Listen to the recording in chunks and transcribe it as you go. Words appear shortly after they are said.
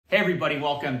Hey everybody,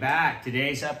 welcome back.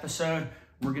 Today's episode,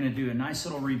 we're gonna do a nice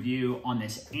little review on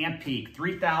this Ampeak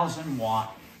 3000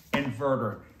 watt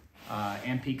inverter.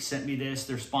 Ampeak sent me this,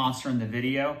 they're sponsoring the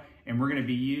video, and we're gonna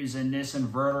be using this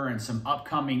inverter in some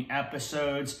upcoming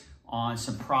episodes on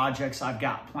some projects I've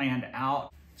got planned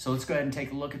out. So let's go ahead and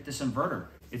take a look at this inverter.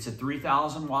 It's a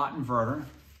 3000 watt inverter,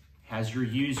 has your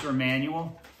user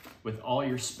manual with all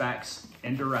your specs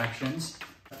and directions.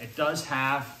 It does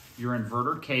have your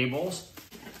inverter cables.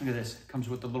 Look at this, it comes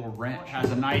with a little wrench. Has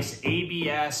a nice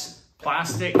ABS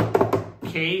plastic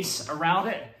case around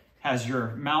it. Has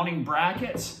your mounting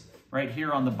brackets right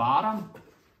here on the bottom.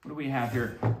 What do we have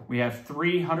here? We have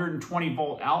 320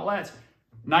 volt outlets.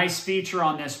 Nice feature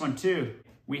on this one too.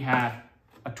 We have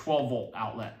a 12 volt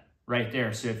outlet right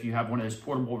there. So if you have one of those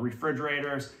portable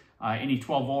refrigerators, any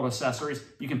 12 volt accessories,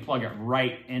 you can plug it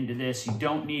right into this. You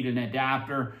don't need an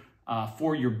adapter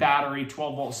for your battery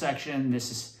 12 volt section.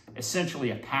 This is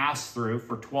essentially a pass-through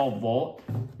for 12 volt.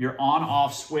 Your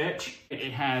on-off switch,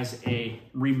 it has a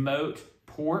remote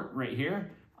port right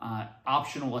here,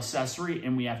 optional accessory,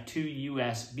 and we have 2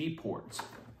 USB ports.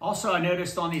 Also, I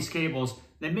noticed on these cables,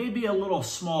 they may be a little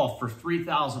small for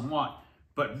 3000 watt,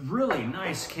 but really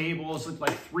nice cables, look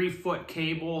like 3-foot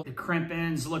cable. The crimp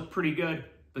ends look pretty good,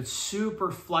 but super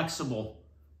flexible,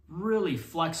 really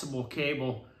flexible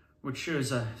cable, which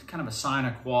shows a kind of a sign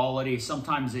of quality.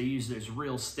 Sometimes they use those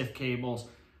real stiff cables,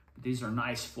 but these are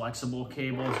nice flexible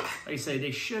cables. Like I say,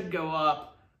 they should go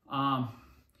up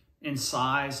in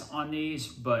size on these,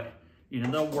 but you know,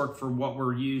 they'll work for what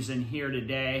we're using here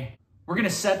today. We're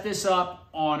gonna set this up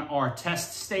on our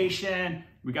test station.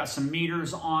 We got some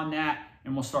meters on that,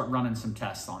 and we'll start running some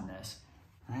tests on this.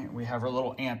 All right, we have our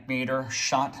little amp meter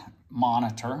shunt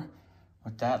monitor.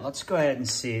 With that, let's go ahead and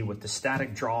see what the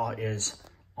static draw is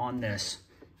on this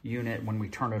unit when we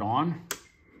turn it on.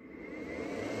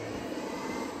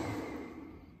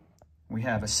 We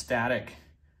have a static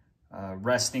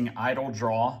resting idle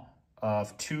draw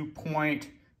of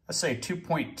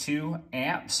 2.2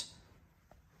 amps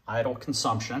idle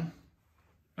consumption.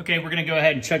 Okay, we're gonna go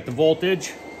ahead and check the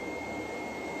voltage.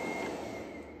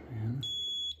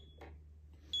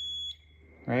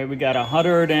 All right, we got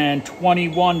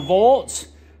 121 volts.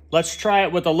 Let's try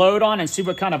it with a load on and see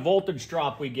what kind of voltage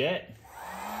drop we get.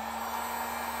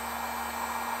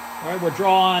 All right, we're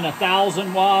drawing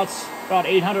 1,000 watts, about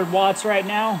 800 watts right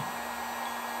now.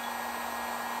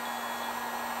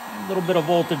 A little bit of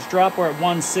voltage drop, we're at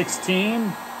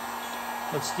 116.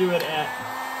 Let's do it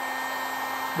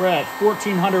we're at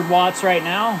 1,400 watts right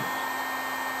now.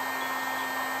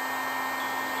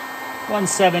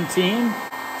 117.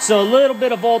 So a little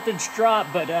bit of voltage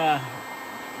drop, but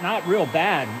not real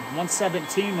bad.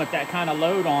 117 with that kind of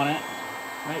load on it,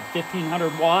 right?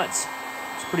 1,500 watts,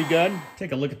 it's pretty good.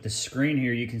 Take a look at the screen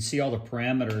here. You can see all the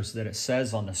parameters that it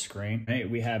says on the screen. Right?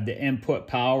 We have the input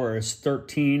power is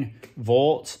 13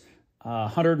 volts,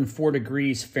 104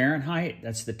 degrees Fahrenheit.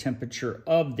 That's the temperature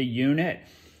of the unit.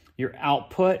 Your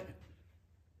output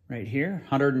right here,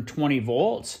 120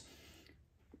 volts.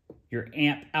 Your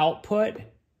amp output,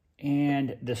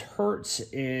 and this hertz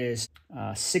is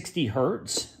 60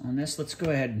 hertz on this. Let's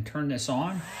go ahead and turn this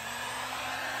on.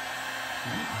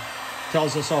 Right.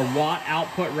 Tells us our watt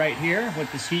output right here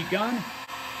with this heat gun.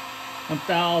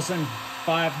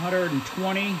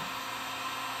 1,520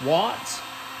 watts,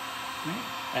 right,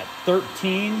 at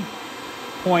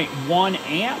 13.1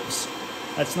 amps.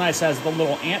 That's nice, has the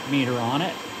little amp meter on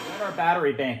it. At our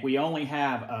battery bank, we only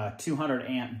have a 200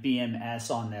 amp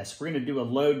BMS on this. We're gonna do a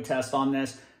load test on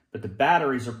this, but the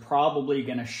batteries are probably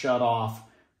gonna shut off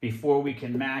before we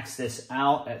can max this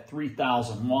out at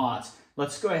 3,000 watts.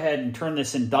 Let's go ahead and turn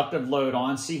this inductive load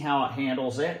on, see how it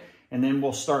handles it, and then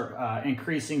we'll start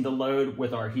increasing the load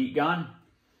with our heat gun.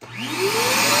 We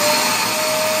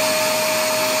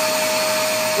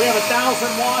have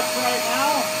 1,000 watts right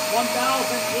now,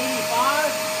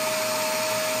 1,085.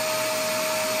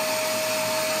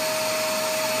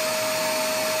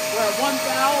 We're at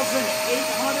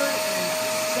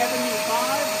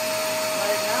 1,875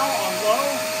 right now on low.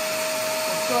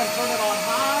 Let's go ahead and turn it on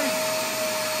high.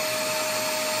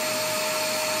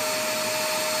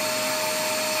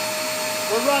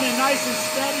 We're running nice and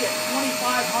steady at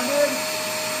 2,500.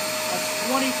 That's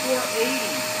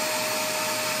 2,480.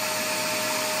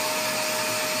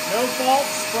 No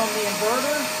faults from the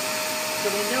inverter, so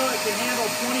we know it can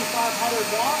handle 2,500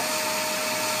 watts.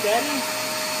 Steady.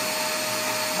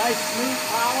 Nice smooth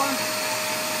power.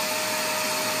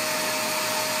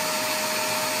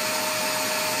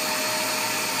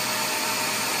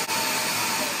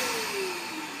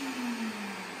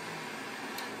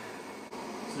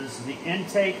 So this is the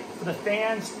intake for the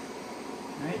fans.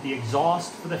 All right, the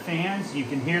exhaust for the fans. You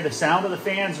can hear the sound of the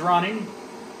fans running.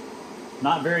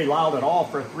 Not very loud at all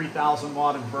for a 3,000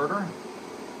 watt inverter.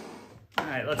 All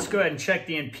right, let's go ahead and check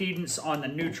the impedance on the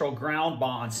neutral ground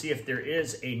bond, see if there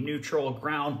is a neutral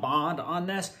ground bond on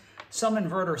this. Some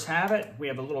inverters have it. We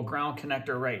have a little ground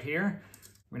connector right here.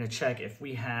 We're gonna check if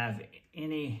we have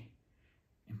any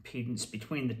impedance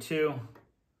between the two.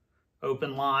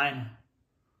 Open line,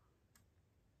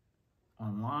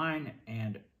 on line,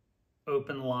 and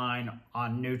open line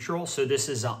on neutral. So this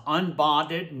is an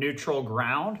unbonded neutral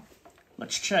ground.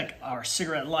 Let's check our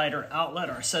cigarette lighter outlet,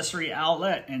 our accessory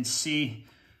outlet, and see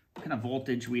what kind of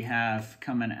voltage we have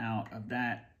coming out of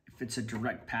that. If it's a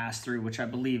direct pass-through, which I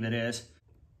believe it is.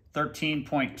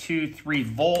 13.23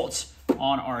 volts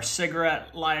on our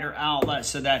cigarette lighter outlet.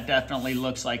 So that definitely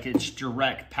looks like it's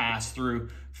direct pass-through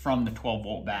from the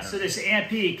 12-volt battery. So this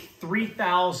Ampeak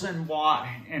 3000 watt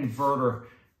inverter,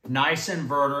 nice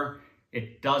inverter.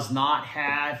 It does not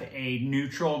have a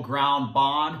neutral ground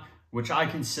bond, which I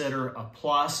consider a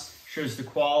plus. Shows the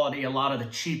quality. A lot of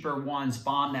the cheaper ones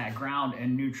bond that ground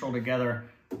and neutral together.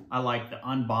 I like the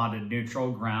unbonded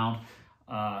neutral ground.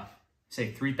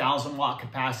 Say 3,000 watt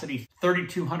capacity,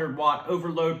 3,200 watt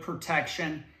overload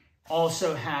protection.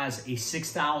 Also has a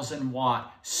 6,000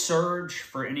 watt surge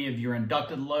for any of your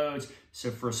inducted loads. So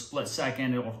for a split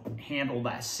second, it will handle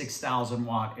that 6,000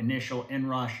 watt initial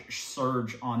inrush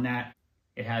surge on that.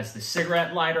 It has the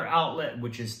cigarette lighter outlet,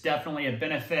 which is definitely a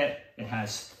benefit. It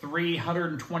has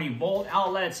 320 volt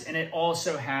outlets, and it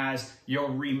also has your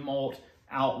remote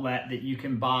outlet that you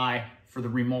can buy for the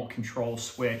remote control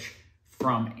switch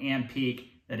from Ampeak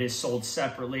that is sold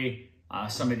separately.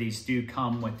 Some of these do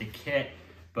come with the kit,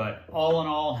 but all in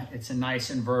all, it's a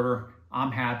nice inverter.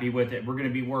 I'm happy with it. We're gonna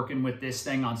be working with this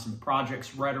thing on some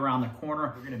projects right around the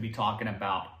corner. We're gonna be talking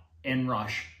about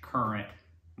inrush current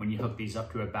when you hook these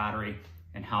up to a battery,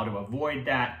 and how to avoid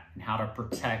that and how to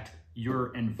protect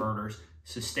your inverters.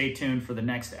 So stay tuned for the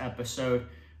next episode.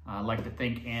 I'd like to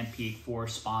thank Ampeak for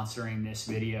sponsoring this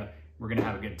video. We're gonna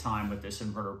have a good time with this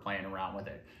inverter, playing around with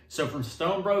it. So from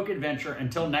Stonebroke Adventure,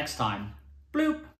 until next time, bloop.